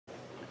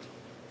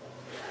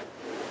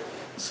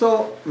So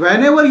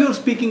whenever you are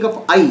speaking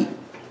of I,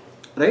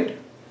 right?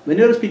 When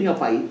you are speaking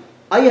of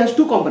I has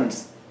two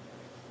components.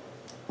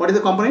 What is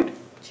the component?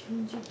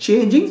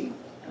 Changing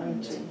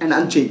and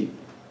unchanging.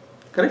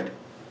 Correct?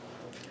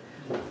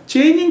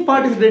 Changing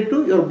part is related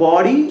to your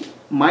body,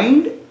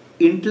 mind,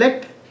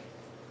 intellect,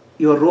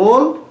 your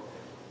role,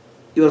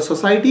 your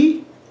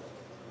society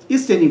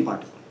is changing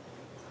part.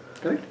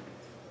 Correct?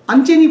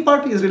 Unchanging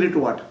part is related to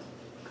what?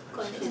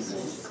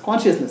 Consciousness.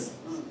 Consciousness.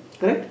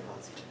 Correct?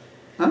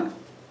 Huh?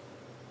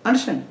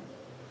 Understand?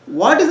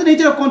 What is the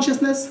nature of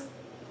consciousness?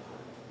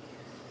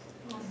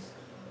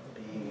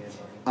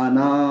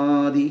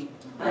 Anadi,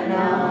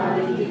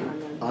 Anadi,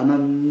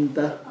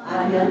 Ananta,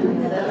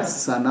 Ananda,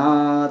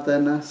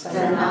 Sanatana,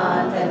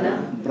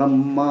 Sanatana,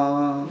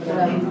 Brahma,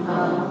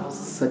 Brahma,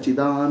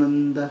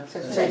 Sachidananda,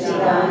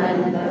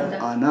 Sachidananda,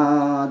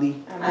 Anadi,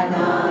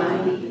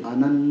 Anadi,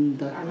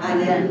 Ananta,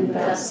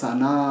 Ananda,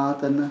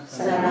 Sanatana,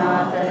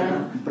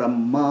 Sanatana,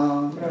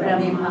 Brahma,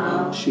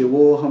 Brahma,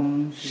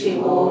 Shivoham,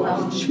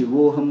 Shivoham,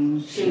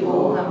 Shivoham,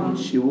 Shivoham,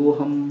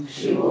 Shivoham.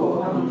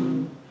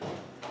 Shivoham.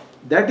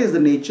 That is the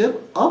nature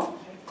of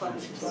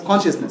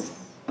consciousness,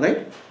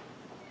 right?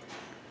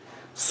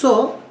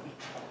 So,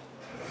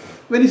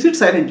 when you sit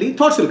silently,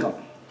 thoughts will come.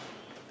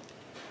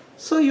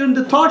 So, in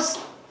the thoughts,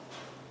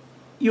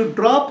 you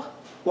drop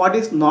what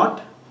is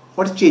not,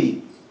 what is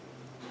changing.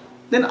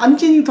 Then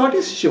unchanging thought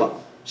is Shiva,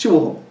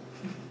 Shivoham.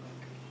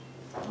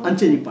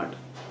 Unchanging part,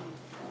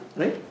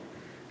 right?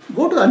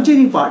 Go to the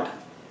unchanging part,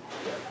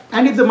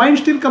 and if the mind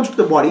still comes to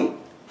the body,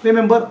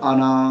 remember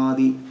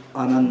Anadi,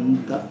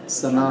 Ananta,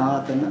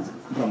 Sanatana,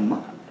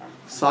 Brahma,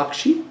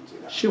 Sakshi,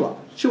 Shiva,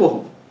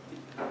 Shivoham.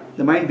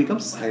 The mind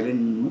becomes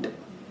silent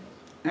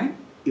and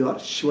you are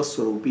Shiva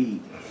Swarupi.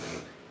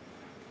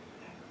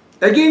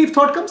 Again, if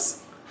thought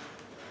comes,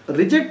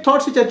 reject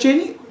thoughts which are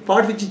changing,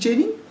 part which is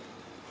changing.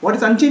 What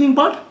is unchanging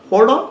part?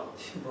 Hold on.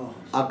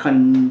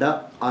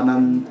 Akhanda,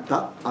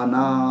 Ananta,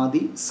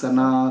 Anadi,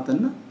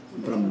 Sanatana,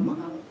 Brahma,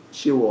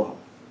 Shivoham.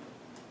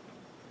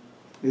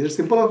 Is it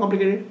simple or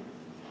complicated?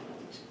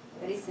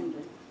 Very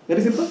simple.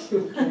 Very simple?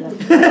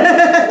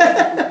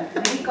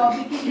 Very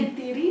complicated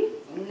theory.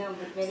 No,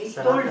 but very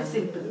Told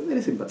simple.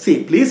 Very simple.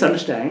 See, please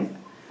understand,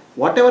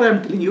 whatever I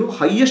am telling you,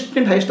 highest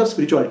and highest of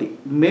spirituality,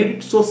 made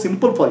it so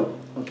simple for you.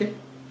 Okay?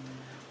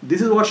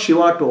 This is what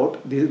Shiva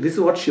taught. This is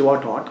what Shiva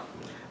taught.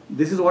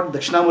 This is what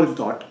Dakshinamurti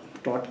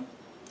taught.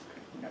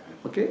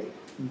 Okay?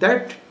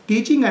 That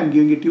teaching I am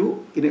giving it to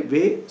you in a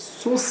way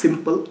so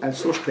simple and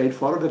so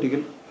straightforward that you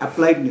can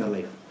apply it in your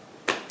life.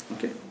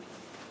 Okay?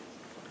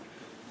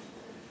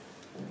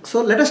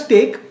 So let us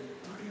take,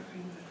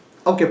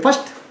 okay,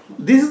 first,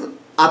 this is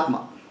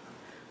Atma.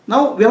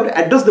 Now we have to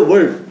address the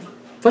world.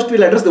 First we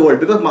will address the world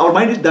because our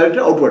mind is directed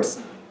outwards.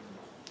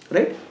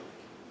 Right?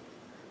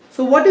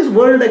 So what is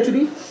world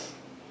actually?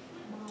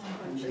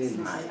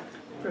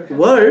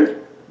 World,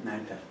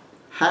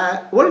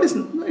 world is,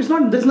 it's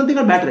not, there is nothing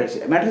called matter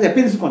actually. Matter is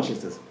appearance of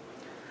consciousness.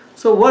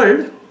 So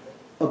world,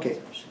 okay.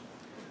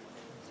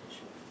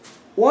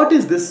 What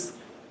is this?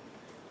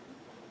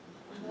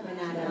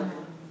 banana.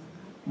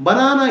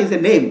 Banana is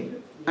a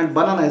name and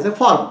banana is a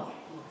form.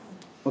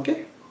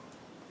 Okay?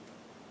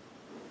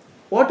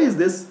 What is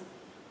this?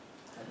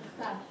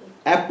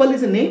 Apple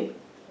is a name,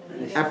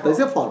 apple is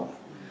a form.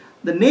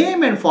 The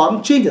name and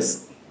form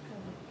changes.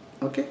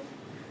 Okay?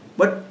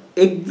 But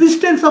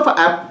existence of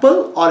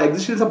apple or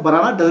existence of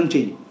banana doesn't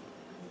change.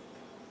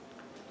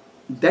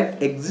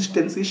 That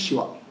existence is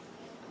Shiva.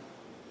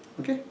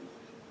 Okay?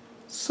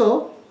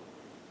 So,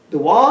 the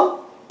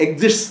wall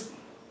exists.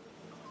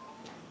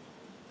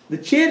 The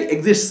chair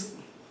exists.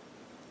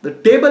 The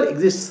table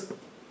exists.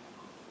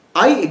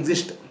 I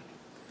exist.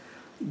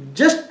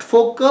 Just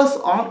focus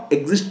on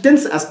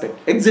existence aspect.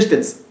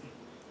 Existence.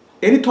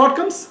 Any thought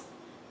comes,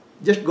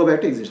 just go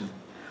back to existence.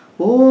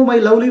 Oh, my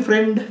lovely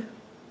friend.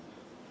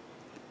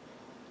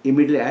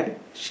 Immediately add,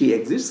 she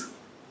exists,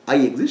 I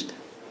exist,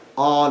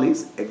 all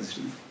is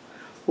existence.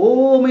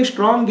 Oh, my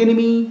strong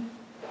enemy.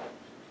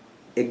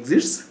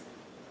 Exists,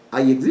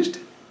 I exist,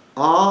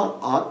 all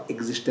are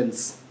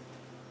existence.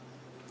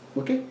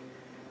 Okay?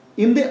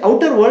 In the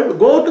outer world,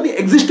 go to the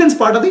existence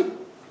part of the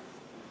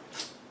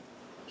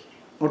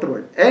outer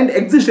world. And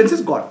existence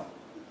is God.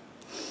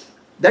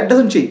 That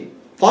doesn't change.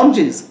 Form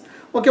changes.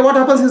 Okay, what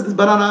happens is this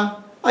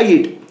banana, I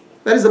eat.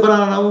 Where is the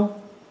banana now?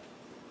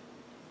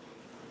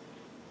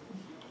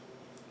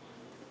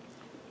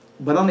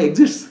 Banana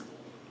exists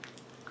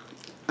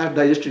as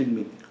digested in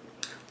me.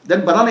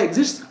 Then banana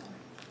exists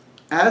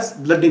as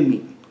blood in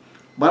me.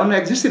 Banana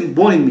exists in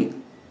bone in me.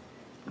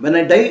 When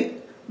I die,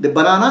 the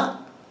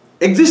banana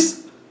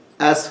exists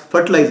as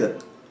fertilizer.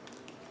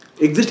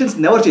 Existence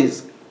never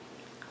changes.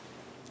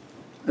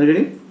 Are you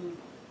getting?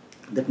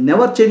 That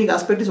never changing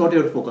aspect is what you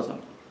have to focus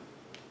on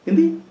in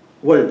the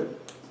world.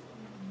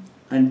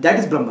 And that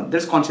is Brahman, that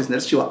is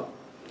consciousness, that's Shiva.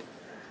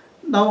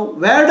 Now,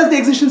 where does the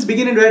existence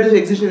begin and where does the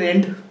existence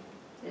end?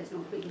 There's no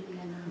beginning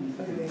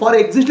and end. For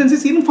existence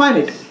is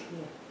infinite.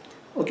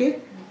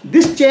 Okay?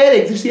 This chair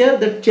exists here,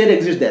 that chair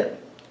exists there.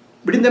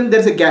 Between them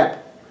there is a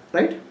gap.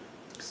 Right?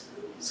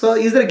 So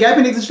is there a gap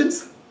in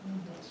existence?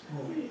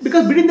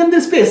 Because between them there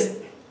is space.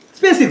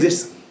 Space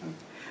exists.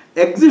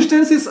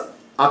 Existence is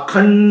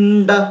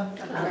akhanda.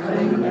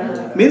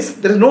 Means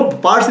there is no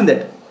parts in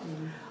that.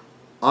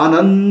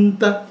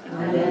 Ananta.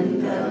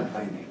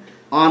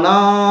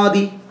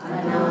 Anadi.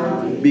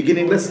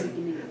 Beginningless.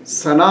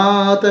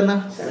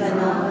 Sanatana.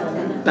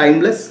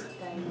 Timeless.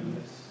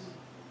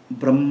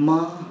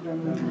 Brahma.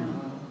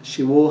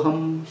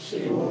 Shivoham.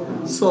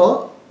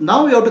 So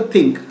now you have to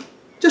think.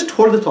 Just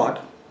hold the thought.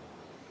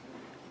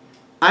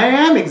 I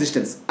am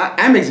existence. I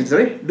am existence,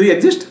 right? Do you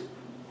exist?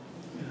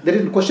 There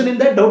is a question in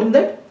that, doubt in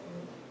that?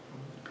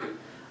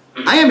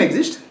 I am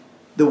exist.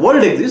 The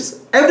world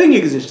exists. Everything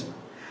exists.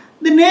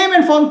 The name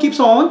and form keeps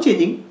on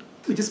changing,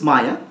 which is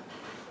Maya.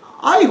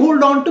 I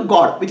hold on to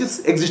God, which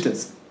is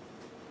existence.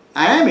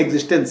 I am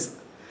existence.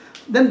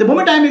 Then the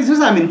moment I am existence,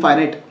 I am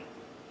infinite.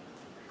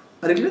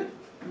 Are you clear?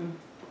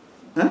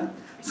 Huh?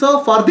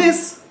 So for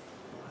this,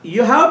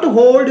 you have to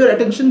hold your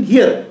attention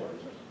here.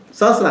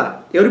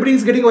 Sahasrara. Everybody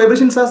is getting a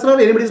vibration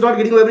Sahasrara? Anybody is not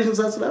getting a vibration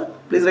Sahasrara?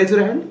 Please raise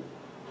your hand.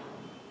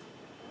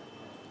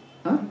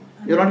 Huh?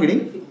 You are not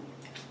getting?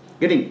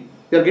 Getting.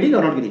 You are getting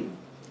or not getting?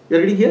 You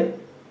are getting here?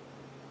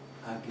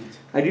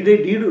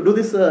 Did you do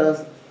this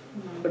to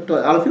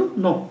all of you?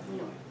 No.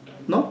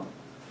 No?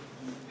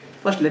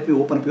 First let me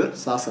open up your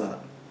Sahasrara.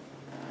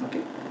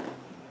 Okay?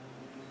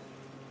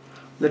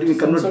 Let me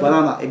convert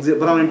banana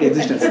into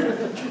existence.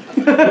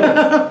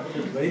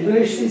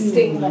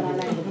 Existing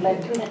banana in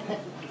blood.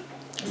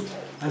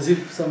 As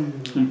if some...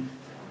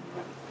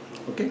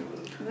 Okay?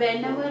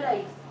 Whenever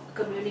I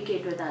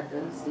communicate with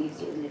others these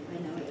days, like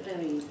whenever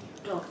I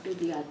talk to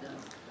the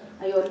others,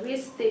 I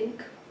always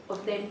think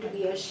of them to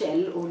be a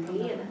shell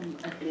only, and I'm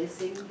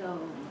addressing the...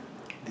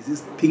 This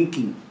is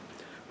thinking.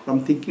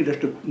 From thinking it has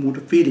to move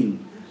to feeling.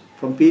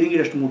 From feeling it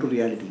has to move to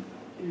reality.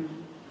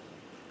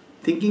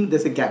 Thinking,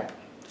 there's a gap.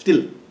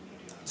 Still,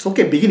 it's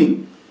okay,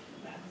 beginning.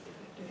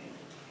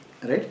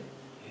 Right?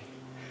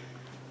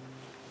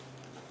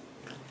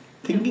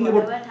 Thinking and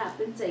whatever about...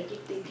 happens, I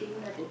keep thinking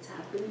that it's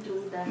happened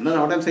through that.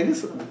 No, what I'm saying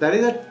is, there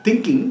is a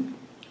thinking,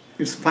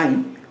 it's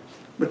fine,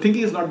 but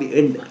thinking is not the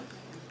end.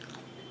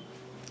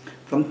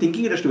 From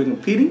thinking it has to become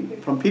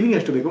feeling, from feeling it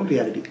has to become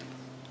reality.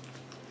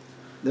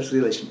 That's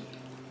realization.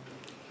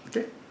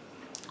 Okay?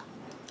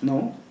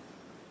 Now,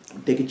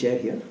 take a chair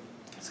here,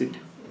 sit.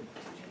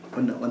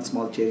 One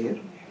small chair here.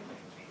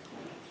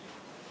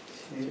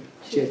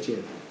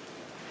 Chair.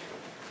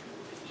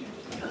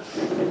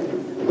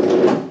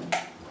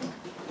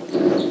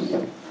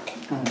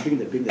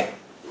 Bring that.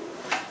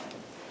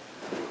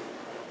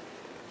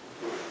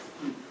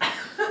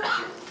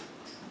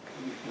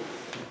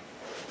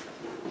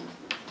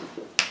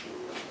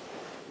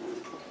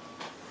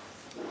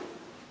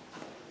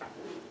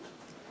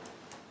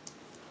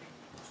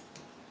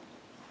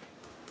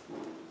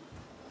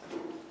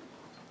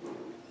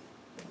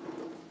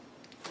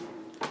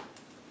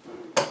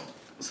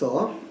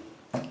 So,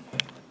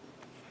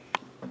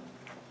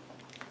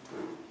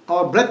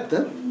 our breath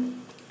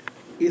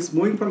is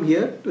moving from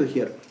here to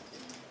here.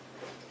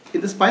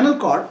 In the spinal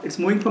cord, it's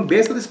moving from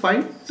base of the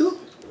spine to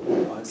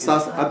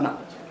Adna.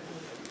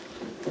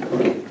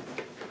 Okay.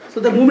 So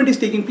the movement is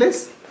taking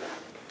place.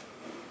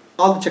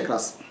 All the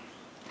chakras.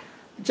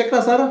 The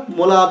chakras are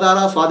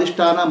Muladhara,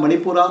 Swadhisthana,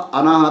 Manipura,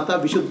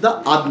 Anahata,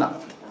 Vishuddha, Adna.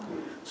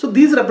 So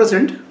these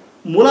represent,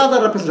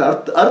 Muladhara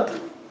represents earth,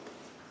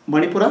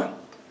 Manipura,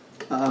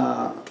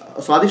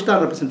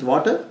 Swadhisthana represents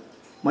water,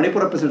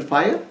 Manipura represents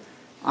fire,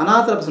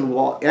 Anahata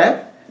represents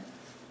air,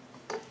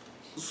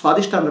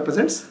 Swadhisthana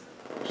represents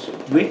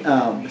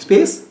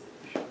space,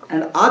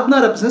 and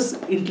Adna represents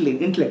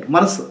intellect,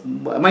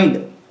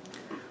 mind.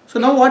 So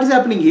now what is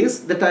happening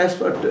is that I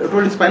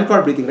told you spinal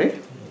cord breathing, right?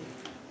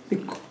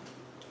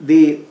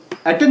 The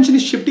attention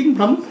is shifting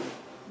from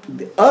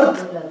the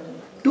earth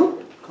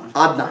to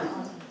Adna.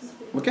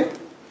 Okay?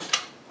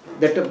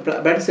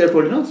 That is I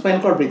told you,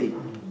 spinal cord breathing,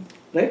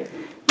 right?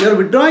 You are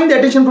withdrawing the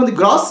attention from the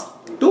gross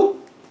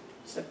to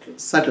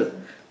subtle.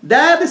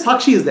 There the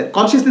Sakshi is there.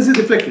 Consciousness is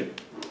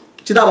reflected.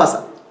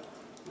 Chidabhasa.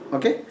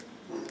 Okay?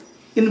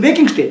 In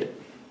waking state.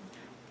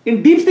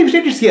 In deep sleep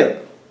state, it's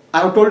here.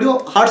 I have told you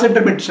heart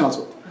center meditation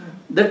also.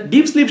 That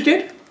deep sleep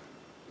state,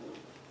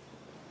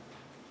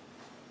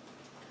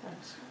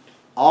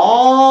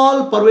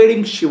 all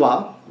pervading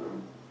Shiva,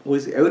 who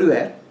is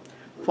everywhere,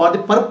 for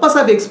the purpose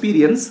of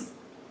experience,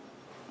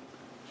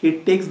 he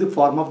takes the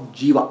form of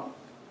Jiva.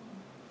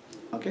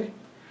 Okay?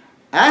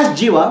 As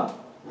Jiva,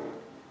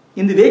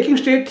 in the waking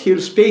state, he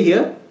will stay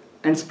here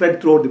and spread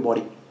throughout the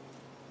body.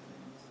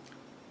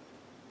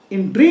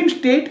 In dream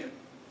state,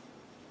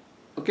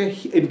 okay,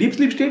 in deep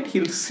sleep state, he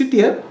will sit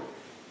here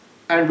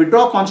and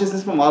withdraw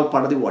consciousness from all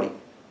part of the body.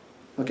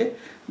 Okay,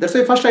 that's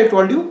why first I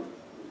told you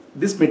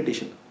this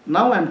meditation.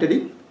 Now I am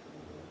telling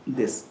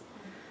this.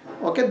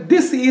 Okay,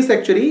 this is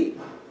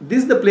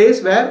the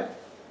place where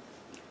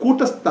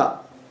Kutastha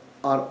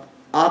or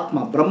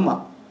Atma,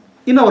 Brahma,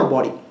 in our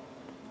body.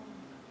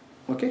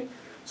 Okay,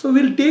 so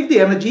we will take the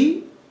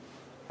energy,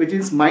 which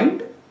is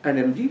mind and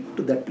energy,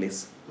 to that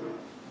place.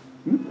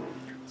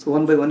 So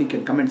one by one you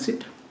can come and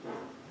sit.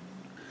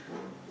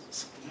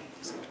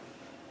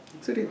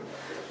 Sit here.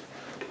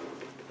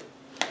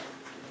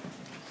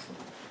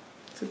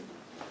 Sit.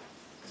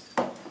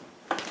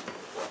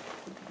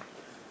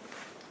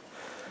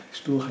 It's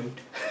too height.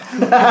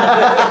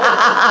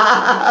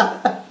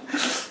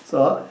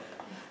 So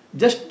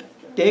just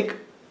take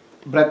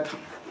breath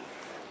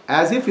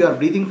as if you are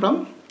breathing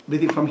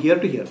from here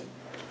to here.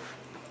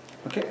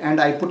 Okay, and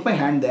I put my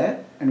hand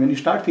there, and when you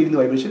start feeling the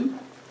vibration,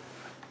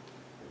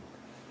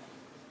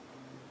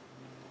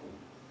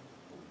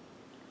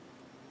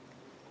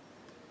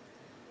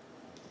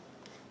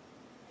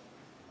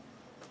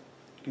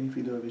 can you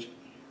feel the vibration?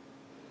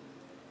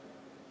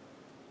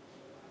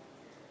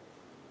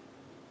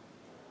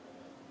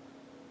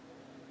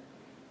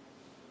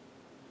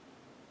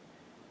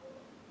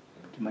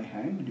 Put my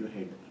hand in your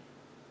head.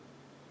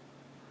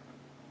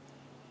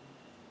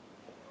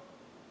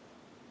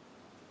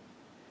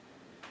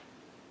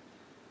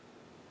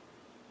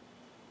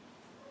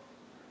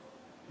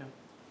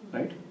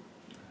 Right?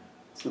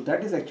 So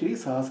that is actually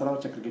Sahasrara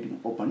chakra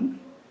getting open.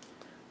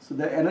 So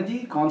the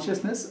energy,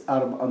 consciousness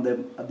or on the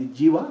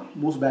jiva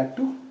moves back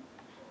to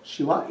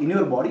Shiva in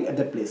your body at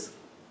that place.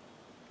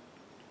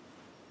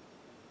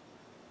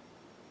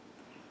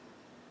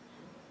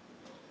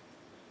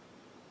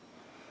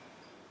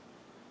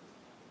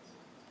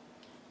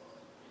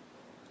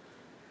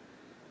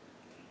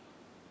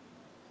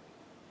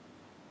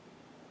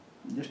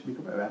 Just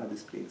become aware of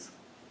this place.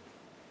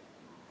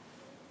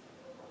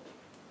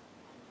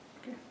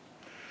 Okay.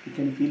 You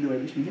can feel the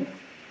vibration here.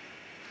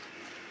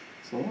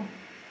 So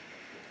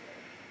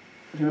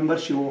remember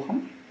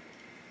Shivoham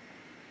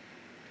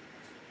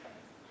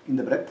in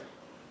the breath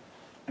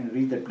and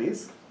reach that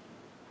place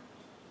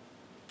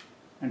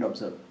and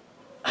observe.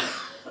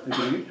 You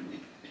doing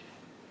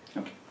it?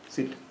 Okay,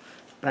 sit.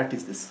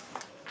 Practice this.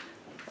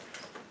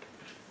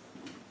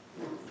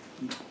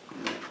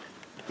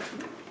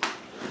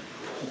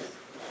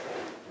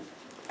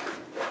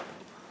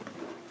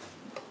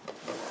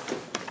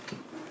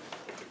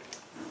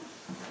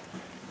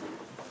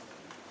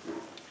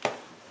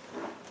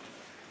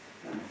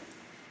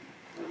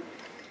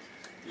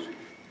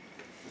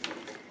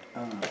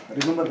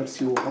 Remember that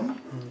Shivoham.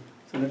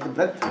 So let the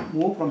breath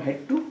move from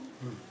head to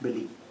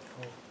belly.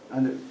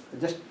 And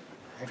just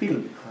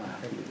feel.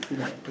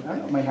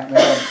 My hand,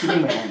 I'm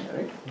feeling my hand,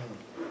 right?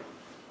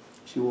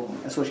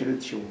 Shivoham, associated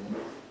with Shivoham.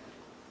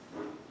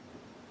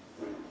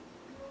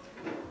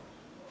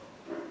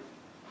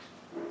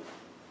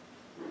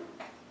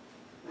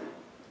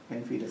 Can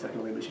you feel a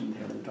subtle vibration in the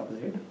head at the top of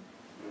the head?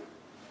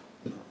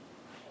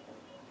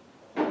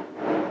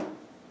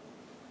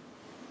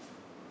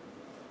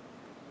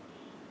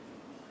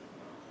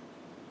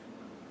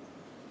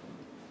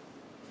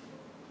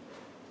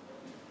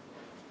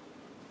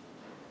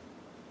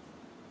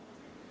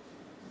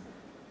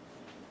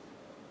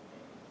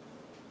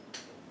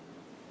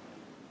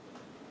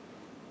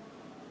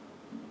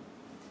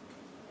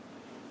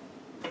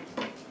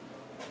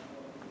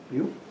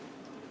 You?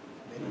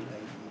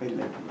 Very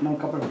light. Now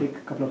take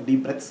a couple of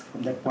deep breaths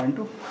from that point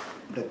to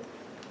breath.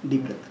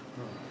 Deep breath.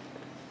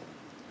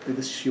 With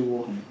this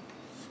Shivoham.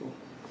 So